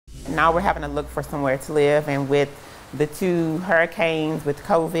Now we're having to look for somewhere to live, and with the 2 hurricanes, with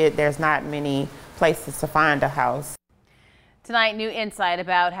COVID, there's not many places to find a house. Tonight, new insight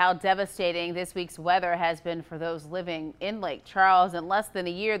about how devastating this week's weather has been for those living in Lake Charles. In less than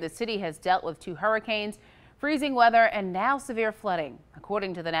a year, the city has dealt with 2 hurricanes, freezing weather, and now severe flooding.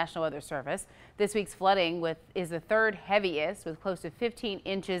 According to the National Weather Service, this week's flooding is the 3rd heaviest, with close to 15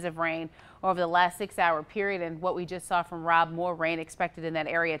 inches of rain over the last 6-hour period. And what we just saw from Rob, more rain expected in that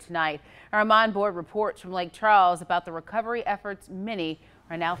area tonight. Our on board reports from Lake Charles about the recovery efforts many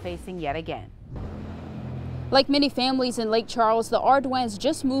are now facing yet again. Like many families in Lake Charles, the Ardoins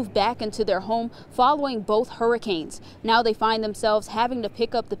just moved back into their home following both hurricanes. Now they find themselves having to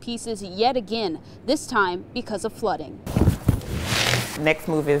pick up the pieces yet again, this time because of flooding. Next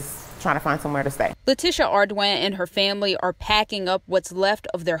move is trying to find somewhere to stay. Letitia Ardoin and her family are packing up what's left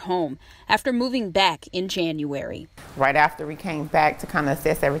of their home after moving back in January. Right after we came back to kind of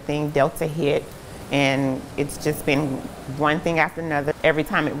assess everything, Delta hit. And it's just been one thing after another. Every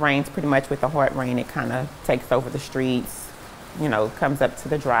time it rains, pretty much with the hard rain, it kind of takes over the streets, you know, comes up to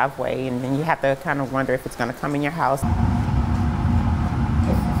the driveway, and then you have to kind of wonder if it's going to come in your house.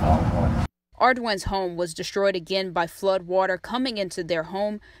 Ardoin's home was destroyed again by flood water coming into their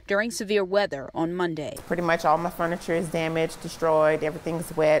home during severe weather on Monday. Pretty much all my furniture is damaged, destroyed,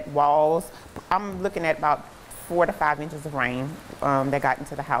 everything's wet, walls. I'm looking at about 4 to 5 inches of rain that got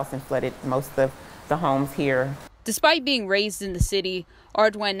into the house and flooded most of the homes here. Despite being raised in the city,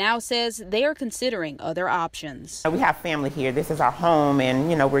 Ardoin now says they are considering other options. We have family here. This is our home, and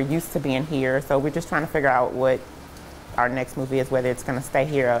you know, we're used to being here, so we're just trying to figure out what our next move is, whether it's going to stay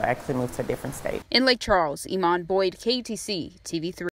here or actually move to a different state. In Lake Charles, Iman Boyd, KATC TV3.